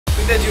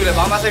တဲ့ကျူလည်း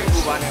ဘာမှစိတ်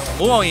မပူပါနဲ့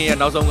မိုးအောင်ရင်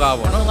ရဲ့နောက်ဆုံး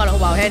ကားပေါ့နော်နောက်ဆုံးကတော့ဟို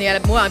ပါဟဲ့နေရလဲ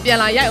မိုး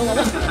အောင်ပြန်လာရိုက်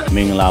အောင်ပေါ့မ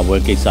င်္ဂလာ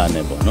ပွဲကိစ္စ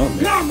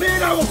နဲ့ပေါ့နော်ငါမ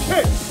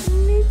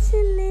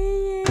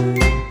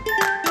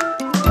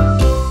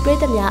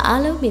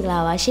င်းတော့ဖြစ်ပြည်သူများအားလုံးမင်္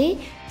ဂလာပါရှင်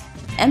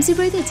MC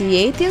ပြည်သူကြီး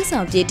ရဲ့တရုတ်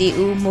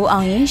ဆောင်ပြည်တီဦးမိုးအော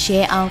င်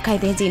ရင်ရဲအောင်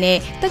ခိုင်သိန်းကြီး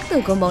နဲ့တက္ကသို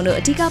လ်ကုန်းပုံတို့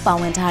အဓိကပါ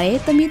ဝင်ထား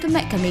တဲ့သမီးသ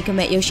မက်ခမီခမ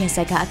က်ရုပ်ရှင်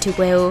ဆက်ကအထူး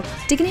ပွဲကို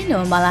ဒီကနေ့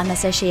နိုဝင်ဘာလ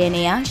28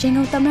ရက်နေ့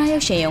ရန်ကုန်သမ္မတရုပ်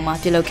ရှင်ရုံမှာ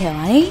ပြုလုပ်ခဲ့ပါ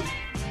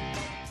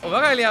တယ်ဟို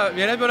ဘက်ခိုင်လေးက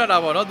အများနဲ့ပြော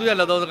တတ်တာပေါ့နော်သူရဲ့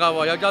လက်သုံးစ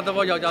ကားပေါ့ယောက်ျားသ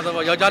ဘောယောက်ျားသ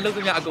ဘောယောက်ျားလုပ်သ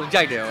မျှအကုန်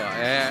ကြိုက်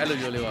တယ်ပေါ့အဲ့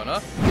လိုမျိုး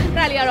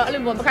လေးပေါ့နော်အဲ့လေးကတော့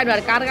အဲ့လိုပေါ့မခိုင်တော့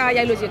ကားတ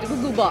ကားရိုက်လို့ရှိရင်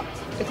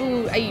တခုခုပေါ့တခု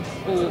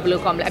အဲ့ဟိုဘယ်လို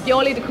ခေါ်မလဲအပြော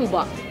လေးတခု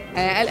ပေါ့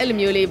အဲ့လို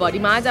မျိုးလေးပေါ့ဒီ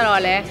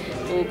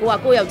မှာကျတော့လဲဟို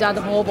ကိုယောက်ျားသ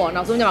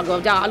ဘောပေါ့နောက်ဆုံးကျမှ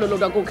ကိုယောက်ျားအဲ့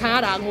လိုလုပ်တော့ကိုခံ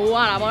ရတာငို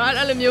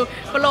ရတာပေါ့အဲ့လိုမျိုး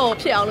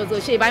ဘလို့ဖြစ်အောင်လို့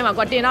ဆိုရှေ့ပိုင်းမှာ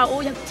ကိုတင်တော့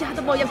အိုးယောက်ျား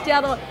သဘော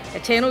ယောက်ျားသဘော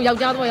အချင်းတို့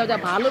ယောက်ျားသဘော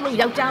ယောက်ျားဘာလို့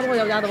ယောက်ျားသဘော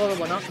ယောက်ျားသဘော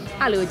ပေါ့နော်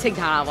အဲ့လို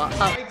ချိန်ထားတာပေါ့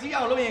ဟုတ်ကြီး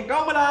အောင်လုပ်ရင်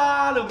ကောင်း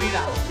မလားလို့ပြီး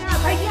တာ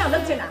ဖိုက်ကြီးအောင်လု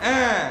ပ်ချင်တာ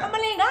အမ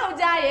လင်က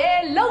ယောက်ျား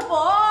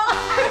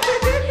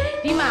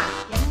ရဲ့လုပ်ပေါ့ဒီမှာ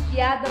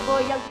ယောက်ျားသဘော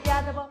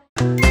ယောက်ျားသဘော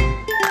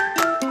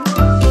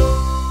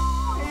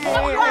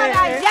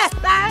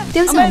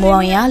တရုတ်ဆောင်မိုး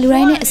အောင်ရလူ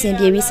တိုင်းနဲ့အ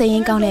စဉ်ပြေပြီးစိတ်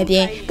ရင်းကောင်းတဲ့အပြ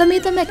င်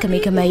သမီးသမက်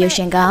ခမီခ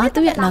မက်ရုပ်ရှင်က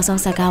သူ့ရဲ့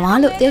နောက်ဆုံးဇာတ်ကားပါ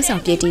လို့တရုတ်ဆော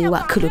င်ပြည်တီ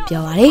ကခုလို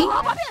ပြောပါ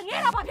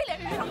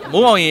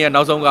တယ်မိုးအောင်ရင်ရဲ့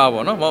နောက်ဆုံးကား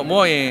ပေါ့နော်မိုး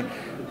အောင်ရင်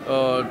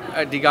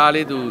ဒီ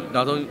ကားလေးသူ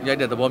နောက်ဆုံးရိုက်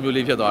တဲ့သဘောမျိုး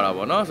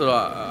လေးဖြစ်သွားတာပေါ့နော်ဆို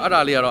တော့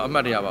အဲ့ဒါလေးကတော့အမှ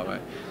တ်တရပါပဲ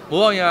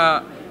မိုးအောင်ရ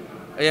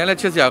အရင်လည်း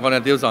ချစ်စရာကော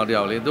င်းတဲ့တရုတ်ဆောင်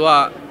တယောက်လေသူ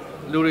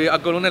ကလူတွေ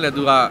အကုန်လုံးနဲ့လည်းသူ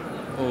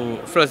ကဟို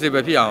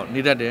flexible ဖြစ်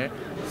အောင်နေတတ်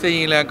တယ်စိတ်ရ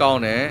င်းလည်းကော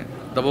င်းတယ်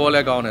သဘော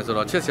လည်းကောင်းတယ်ဆို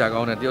တော့ချစ်စရာကော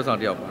င်းတဲ့တရုတ်ဆောင်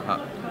တယောက်ပါဟာ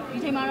ဒီ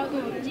ချိန်မှာတော့သူ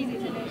ကြ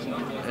ည့်စီစ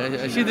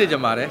တယ်ရှိ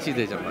သေးကြပါတယ်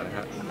ရှိသေးကြပါ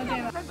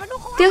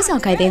တယ်ဟာတရုတ်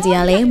ဆောင်ခိုင်သိန်းကြီးက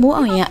လည်းမိုး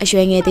အောင်ရ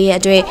အရွယ်ငယ်သေးရဲ့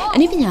အတွက်အ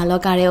နည်းပညာလော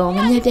ကတွေကိုင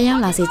မြပြန်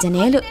ရောက်လာစေခြင်း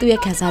နဲ့လို့သူ့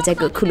ရဲ့ခန်းစားချက်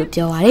ကိုခုလို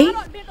ပြောပါ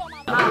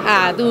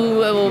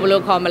တယ်သူဟိုဘယ်လို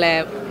ခေါ်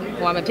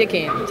မလဲဟိုမဖြစ်ခ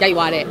င်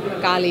ရိုက်သွားတဲ့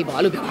ကားလေးပေါ့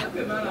အဲ့လိုပြောတာ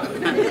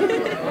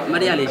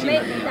မတရားလေးရှိတ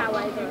ယ်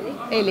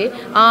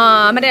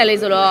အေးလေမတရား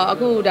လေးဆိုတော့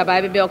အခုဒါပို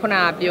င်းပြောခုန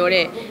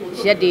ကပြောတဲ့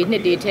ရက်တွေနှ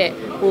စ်တွေထက်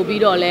ပို့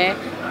ပြီးတော့လဲ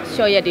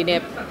ရှော့ရက်တွေနဲ့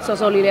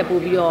စောစောလေးနဲ့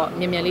ပို့ပြီးတော့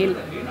မြန်မြန်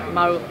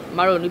လေးမ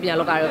တို့နုပြန်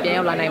လောက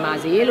ရောပြန်ရောက်လာ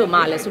နိုင်ပါစေလို့မ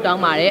လည်းဆူ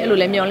တောင်းပါတယ်အဲ့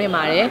လိုလည်းမျှော်လ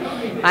င့်ပါတယ်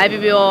ဘာပဲ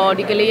ပြော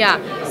ဒီကလေး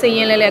ကစိတ်ရ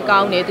င်းလဲကော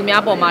င်းတယ်သူ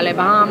များပေါ်မှာလ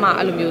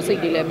ည်းဘာမှအဲ့လိုမျိုးစိတ်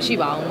တွေလည်းမ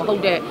ရှိပါဘူး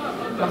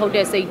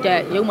မဟုတ်တဲ့စိတ်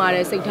တက်ရုံမာ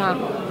တဲ့စိတ်ထား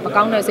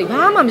မကောင်းတဲ့စိတ်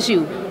ဘာမှမရှိ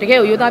ဘူးတ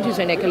ကယ်ကိုရိုးသားဖြူ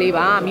စင်တဲ့ကလေး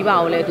ပါမိ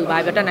ဘကိုလည်းသူဘာ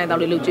ပဲတက်နိုင်တော့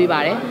လေးလှုပ်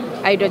ကြွေးပါတယ်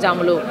အဲ့ဒီအတွက်ကြော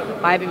င့်မလို့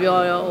ဘာပဲပြော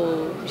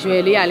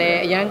ဟိုရွယ်လေးကလ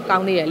ည်းအရန်ကော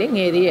င်းသေးတယ်လေင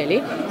ယ်သေးတယ်လေ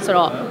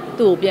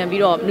ဆိုတော့သူ့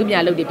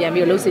ကိုပြန်ပြီးတော့နုပြန်လုပ်တွေပြန်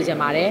ပြီးတော့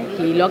လှုပ်စေချင်ပါတယ်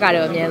ဒီလောက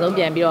တော့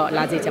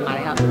အမြန်ဆုံးပြန်ပြီးတော့လာစေချင်ပါတ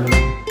ယ်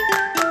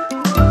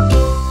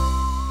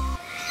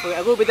ဟုတ်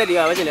အခုပိတ်သက်တွေက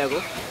ပဲကျင်လေ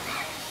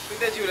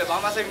ကိုပိတ်သက်ကျူလ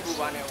ည်းဘာမှစိတ်မပူ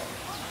ပါ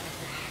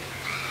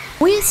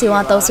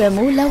နဲ့ပေါ့ဝိစီဝါတော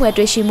ဆွဲမှု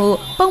လက်ဝဲတွေ့ရှိ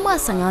မှုပုံမှန်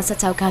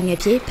15-16ခန်း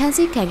ငယ်ဖြစ်ဖန်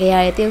ဆီးခံခဲ့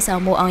ရတဲ့တရုတ်ဆော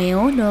င်မိုးအောင်ရင်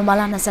ကိုနို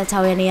ဝင်ဘာလ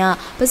26ရက်နေ့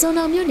ကပ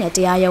စုံတော်မြို့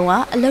နယ်တရားရုံးက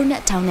အလုံ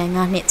နဲ့ထောင်နဲ့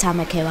9နှစ်ချမှ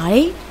တ်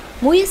ခဲ့ပါတယ်။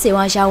မိုးရီစေ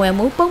ဝါရှာဝယ်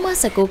မှုပုံမှန်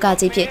19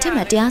ကကြီးဖြစ်ထပ်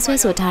မံတရား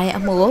စွဲဆိုထားတဲ့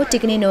အမှု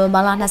ကိုဒီကနေ့နို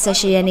ဝင်ဘာလ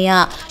28ရက်နေ့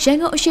ကရန်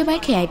ကုန်အရှေ့ပို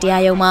င်းခရိုင်တ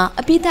ရားရုံးမှာ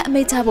အပိသက်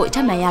အမိန့်ချဖို့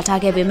ထပ်မံရ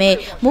ထားခဲ့ပေ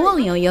မဲ့မိုးအော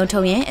င်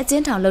ရုံထုံရင်အကျ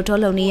ဉ်းထောင်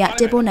လှုပ်ထုံးလုံနည်း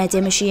ရတင်ပို့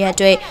နိုင်ခြင်းမရှိတဲ့အ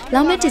တွက်လာ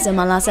မယ့်ဒီ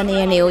ဇင်ဘာလ12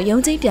ရက်နေ့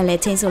ကိုရုံးချင်းပြန်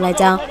လည်ချိန်ဆလိုက်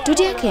ကြော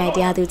င်းဒုတိယခရိုင်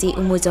တရားသူကြီး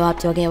ဦးမိုးကျော်က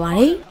ပြောခဲ့ပါတ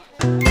ယ်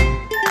။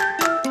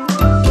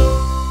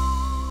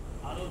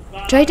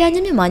ဒရိုက်တာ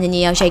ညမြန်မာညညီ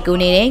ရောက်ရှိကူ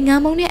နေ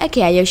တဲ့ငါမုံနဲ့အ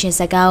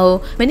ခရာရုပ်ရှင်ဇာတ်ကား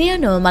ကိုမနေ့က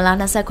နိုဝင်ဘာလ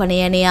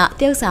28ရက်နေ့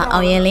ကတရုတ်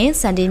ဆောင်အောင်ရင်လ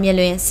င်းစန်တီမြ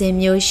င့်လွင်စင်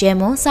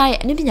မျိုးရဲမွန်စ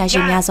တဲ့အနည်း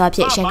ပညာရှင်များစွာဖြ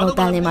င့်ရန်ကုန်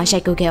တန်လင်းမှာ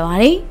ရှိကူခဲ့ပါ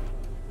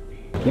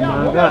တယ်ဒီမှာ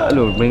ကအဲ့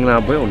လိုမင်္ဂလာ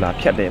ပွဲကိုလာ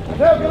ဖြတ်တယ်ပေါ့အဲ့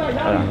ဒါ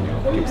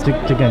ဂျက်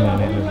ကန်ကန်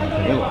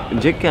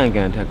နဲ့ဂျက်ကန်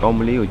ကန်ထက်ကောင်း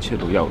မလေး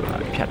ကိုချစ်လို့ရောက်လာ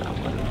ဖြတ်တာ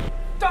ပေါ့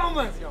တောင်း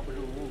မှန်စရာမ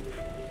လိုဘူး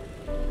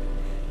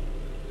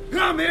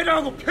ငါမဲတော့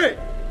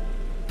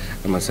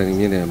ကိုဖိတ်အမစန်တီ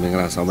မြင့်နဲ့မင်္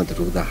ဂလာဆောင်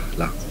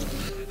မတူတာလား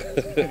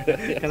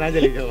ခဏကြ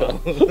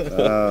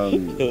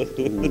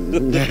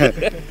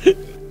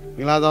လေးပြောပါမ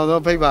င်္ဂလာ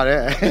ဆောင်တော့ဖိတ်ပါတယ်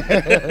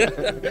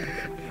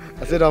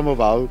အစစ်တော့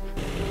မဟုတ်ပါဘူး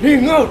နေ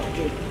ငေါ့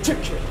ချစ်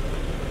ချစ်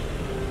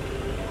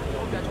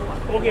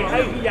โอเค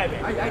အဲ့ဒီရိုက်ပဲ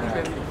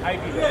အဲ့ဒီပဲအဲ့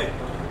ဒီပဲ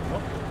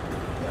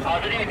အာ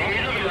ဒီဒီ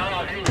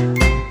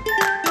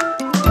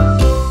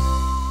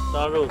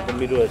လိုလာတာသားတို့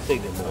သမီးတို့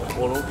ရဲ့စိတ်တွေပေါ့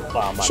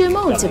အကုန်လုံးပါမှာရှင်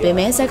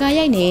မုံချစ်ပေမဲ့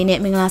ဇကာရိုက်နေ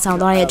နဲ့မင်္ဂလာ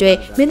ဆောင်သွားတဲ့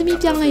အတွက်မင်းသ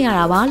မီးပြောင်းလိုက်ရ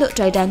တာပါလို့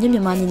ဒရိုက်တာ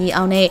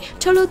ညမြန်မာညီညီအောင်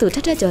နဲ့ထုတ်လို့သူထ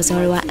က်ထက်ကျော်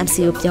စောတို့က MC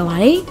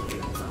ကိုပြောပါတယ်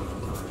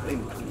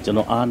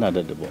ကျွန်တော်အားနာ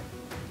တတ်တယ်ပေါ့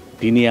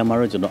ဒီနေရာ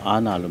မှာတော့ကျွန်တော်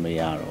အားနာလို့မ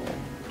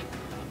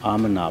ရတော့အား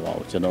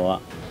မနာပါဘူးကျွန်တော်က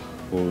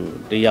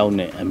ဟိုတ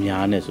ယောက်နဲ့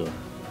အများနဲ့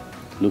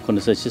ဆိုလူ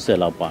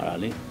80-80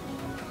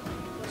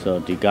လောက်ပါတာလေဆိုတော့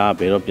ဒီ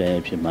ကားဘယ်တော့ပြန်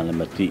ရဖြစ်မှန်းလည်း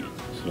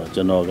မသိဆိုတော့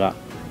ကျွန်တော်က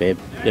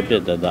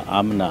ဘယ်ပြက်တ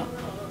အားမနာ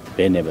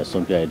ဘယ်နဲ့ပဲ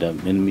ဆုံးဖြတ်ရတဲ့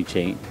မင်းသမီးချ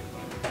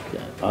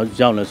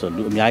င်းဘာကြောင့်လဲ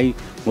ဆိုတော့လူအများကြီး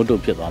ငုတ်တုတ်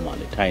ဖြစ်သွား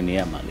မှာလေထိုင်နေ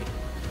ရမှာလေ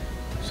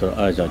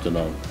ဆိုတော့အဲဒါကြောင့်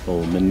ကျွန်တော်ဟို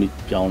မင်းသမီး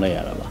ပြောင်းလိုက်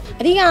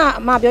ရတာပါအဓိ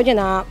ကအ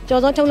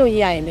မပြောချင်တာကြော်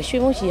စောထုတ်လို့ရ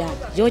ရင်ရွှေမုံရှိရ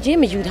ရော်ချ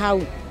င်းမယူ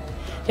ထားဘူး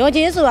ရော်ချ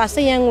င်းဆိုတာ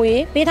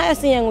စရံငွေပေးထား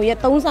တဲ့စရံငွေရဲ့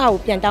3ဆကို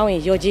ပြန်တောင်း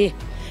ရင်ရော်ချင်း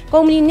ကု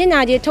မ္ပဏီည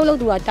ညာချ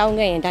င်းထုတ်လုပ်သူကတောင်း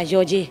ခဲ့ရင်ဒါ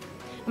ရော်ချ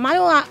င်းအ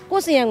မတို့က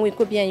ကိုယ်စရံ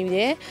ငွေကိုပြန်ယူ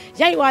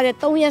တယ်ရိုက်သွားတဲ့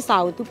3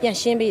ရက်စာကိုသူပြန်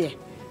ရှင်းပေးတယ်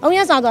 3ရ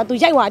က်စာဆိုသူ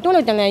ရိုက်သွားတွန်း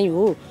လို့တလန်းယူ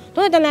တွ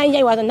န်းလို့တလန်း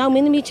ရိုက်သွားဆိုနောက်မ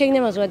င်းသမီးချင်းနေ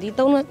မှာဆိုတော့ဒီ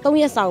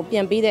3ရက်စာကိုပြ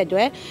န်ပေးတဲ့အတွ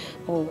က်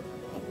ဟို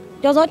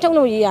ကျော်စောထုတ်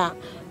လို့ကြီးက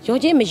ရော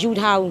ချင်းမယူ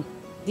ထားဘူး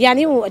ဒီဟာ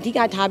လေးကိုအဓိက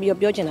ထားပြီးတော့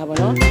ပြောချင်တာပေါ့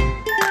နော်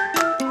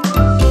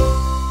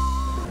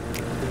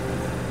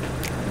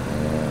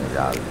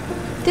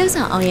tiêu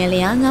sản ông yên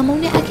liền ngắm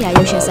mông để ác giả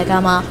yêu sinh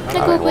sạc mà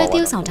nó cô quay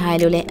tiêu sản thái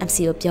luôn lên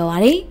MC ốp cho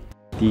vào đi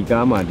đi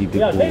cá mà đi từ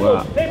cổ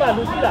á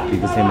đi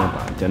cái xe mà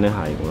bảo cho nên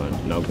hại của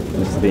nó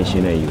cũng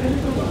station này vậy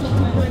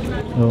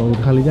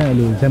khá lý giải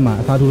luôn xe mà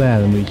sao thu lại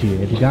là mấy chị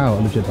đi cá ở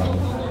lúc trước đó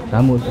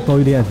đã một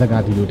tôi đi ăn sạc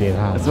thì đủ tiền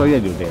ha tôi đi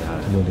đủ tiền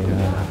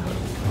ha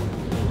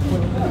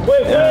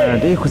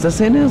đấy khu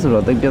xe này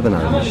rồi tôi biết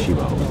là nó mới xíu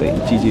bảo đấy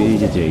chỉ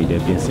để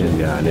biến xe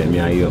ra để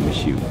mấy người mới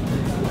xíu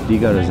đi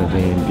cái rồi sẽเ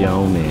ป็นပြော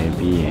င်းမယ်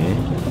ပြီးရင်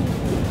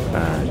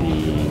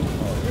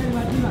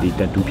ဒီ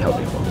တက်တူးဖြောက်တ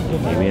ယ်ပေါ့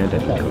ဒီမင်းတ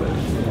က်တူးဖြောက်တယ်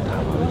ဒါ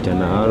ပါပဲကျွန်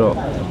တော်ကတော့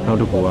နောက်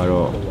တစ်ခုက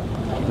တော့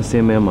အစ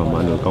င်းမဲမှာမ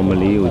လို့ကောင်မ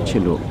လေးကိုချ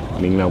စ်လို့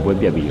မင်္ဂလာပွဲ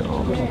ပြတ်ပြီးအော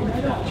င်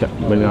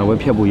မင်္ဂလာပွဲ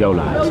ဖြတ်ဖို့ရောက်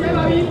လာတယ်ဆို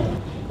တော့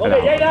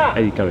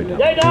အဲ့ဒီ character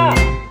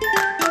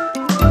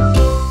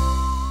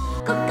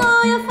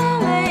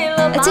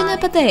အချင်းနဲ့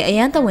ပတ်သက်အရ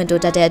န်တဝင်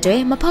တိုးတက်တဲ့အတွက်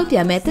မဖောက်ပြ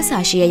န်မဲ့သစ္စာ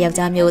ရှိရဲ့ယော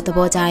က်ျားမျိုးသ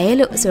ဘောကျရဲ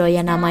လို့ဆိုတော့ရ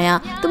နာမယ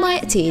သူမ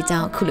ရဲ့အခြေအကြော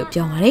င်းအခုလို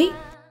ပြောပါတယ်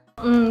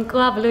ကို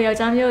ကဘလို့ယော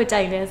က်ျားမျိုးကို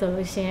ကြိုက်လဲဆို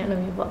လို့ရှင်အဲ့လို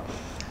မျိုးပေါ့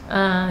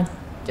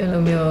ကျွန်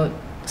တော်မျိုး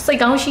စိတ်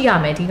ကောင်းရှိရ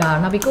မယ်အဓိက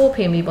နောက်ပြီးကို့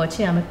ဖေမီပေါ့ချ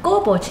စ်ရမယ်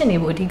ကို့ပေါ်ချစ်နေ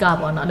ဖို့အဓိက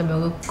ပေါ့နော်အဲ့လို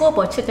မျိုးကို့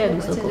ပေါ်ချစ်တဲ့လူ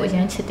ဆိုကိုအရ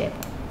န်ချစ်တယ်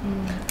ပေါ့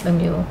လို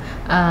မျိုး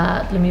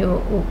လိုမျိုး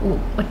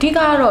အဓိက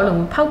တော့လို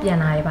ဖောက်ပြန်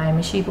တာတွေပါမ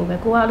ရှိဘူးပဲ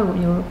ကိုကလို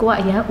မျိုးကိုက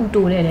အရန်ဥ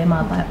တိုတဲ့တဲမှာ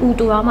ပါဥ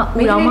တိုတော့မှ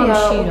ဥတော်မှမ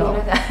ရှိတော့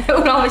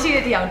ဥတော်မရှိ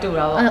တဲ့တီအောင်တို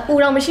တာပေါ့ဥ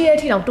တော်မရှိတဲ့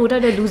တီအောင်တိုတ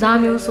တ်တဲ့လူစား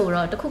မျိုးဆို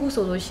တော့တခုခု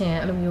ဆိုလို့ရှင်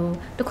အဲ့လိုမျိုး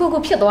တခုခု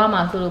ဖြစ်သွား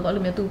မှာဆိုလို့ပေါ့အဲ့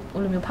လိုမျိုးသူ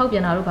အဲ့လိုမျိုးဖောက်ပြ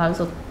န်တာလို့ပါလို့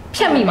ဆို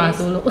ဖြတ်မိမှာ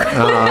ဆိုလို့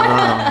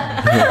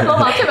ဟော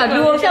မှာဖြစ်မှာလူ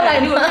ကိုဖြတ်လို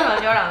က်လူကိုဖြတ်မှာ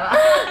ပြောတာပါ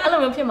အဲ့လို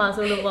မျိုးဖြစ်မှာ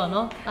ဆိုလို့ပေါ့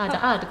နော်အဲ့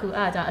ဒါတခု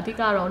အဲ့ဒါအဓိ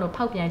ကတော့လို့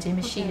ဖောက်ပြန်ခြင်းမ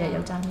ရှိတဲ့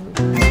ယောက်ျားမျိုး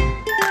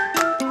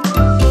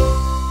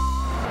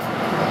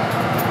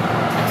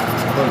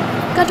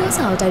ကတ်တွန်း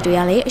စာအုပ်တိုက်တွေရ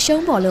လေအ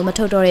ရှုံးပေါ်လို့မ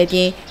ထုတ်တော့တဲ့ပြ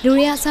င်လူ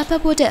တွေကစာဖ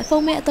တ်ဖို့တဲ့ဖု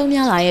န်းမဲအသုံး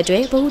များလာတဲ့အတွ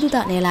က်ဘဝတုဒ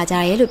နေလာကြ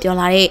ရဲလို့ပြော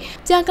လာတဲ့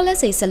ကြာကလတ်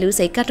စိတ်ဆလူး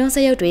စိတ်ကတ်တွန်းစ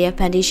ရုပ်တွေရဲ့ဖ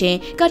န်တီးရှင်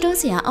ကတ်တွန်း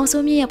ဆရာအောင်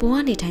စိုးမြင့်ရဲ့ဘဝ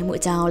နေထိုင်မှု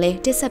အကြောင်းကိုလည်း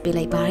တင်ဆက်ပေး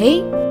လိုက်ပါတယ်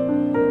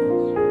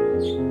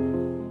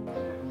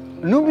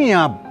နုပ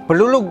ညာဘ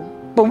လို့လို့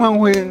ပုံမှန်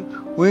ဝ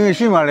င်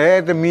ရှိမှလဲ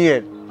သမီး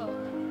ရဲ့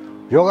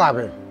ယောဂ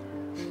ပဲ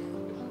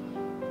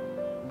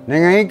နို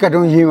င်ငံရေးကတ်တွ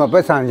န်းရေးမှာပ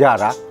တ်စံကြ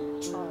တာ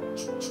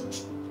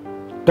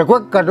တကွ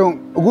က်ကတ်တွန်း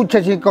အခုချ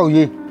က်ချင်းကောက်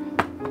ရေး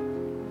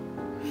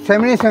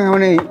7မိနစ်15မိ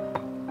နစ်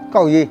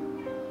ကောက်ရေး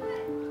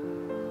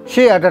800 1000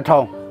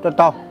 1000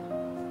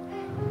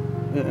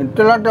တ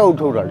လတ်တောက်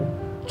ထုတ်တာလေ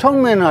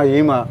6မိနစ်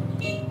ရေးမှာ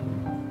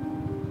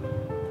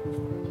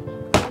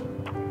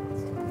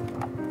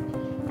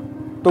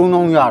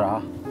3000ရတာ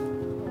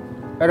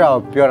အဲ့ဒါ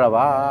ကိုပြောတာ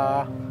ပါ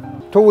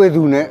ထုတ်ဝေ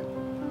သူနဲ့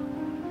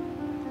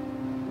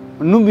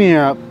အနုပ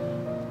ညာ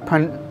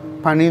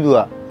ဖန်နေသူက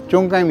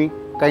ကျုံးကိုင်းပြီး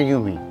ကိုင်းယူ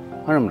ပြီ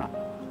ဟုတ်တယ်မလား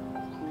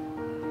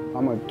အ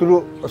မသူ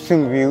တို့အဆ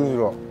င်ပြေဘူးဆို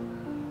တော့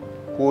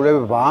ကိုယ်လည်း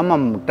ဘာမှ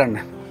မတတ်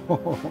နိုင်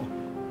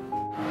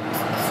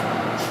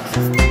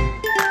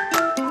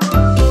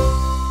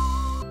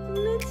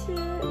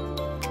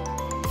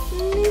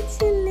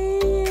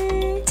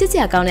ချစ်စ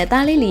ရာကောင်းတဲ့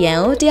သားလေးလီယန်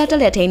ကိုတယောက်တ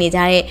က်လက်ထိန်းနေကြ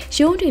တဲ့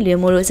ရုံးထွေလွင်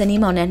မိုးတို့ဇ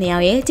နီးမောင်နှံ2ယော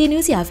က်ရဲ့ကြည်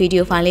နူးစရာဗီဒီ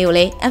ယိုဖိုင်လေးကိုလ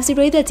ည်း MC ပ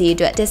ရိသတ်ကြီးအ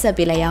တွက်တက်ဆက်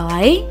ပေးလိုက်ရပါ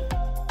တယ်။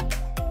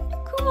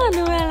ခုမှ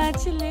နိုးရလား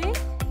ချစ်လေ။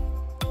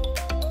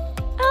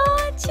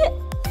ချစ်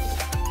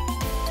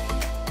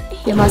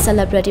Myanmar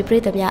Celebrity ပရိ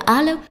သတ်များ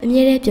အားလုံးအ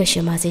မြဲတမ်းပျော်ရွှ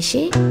င်ပါစေရှ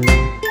င်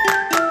။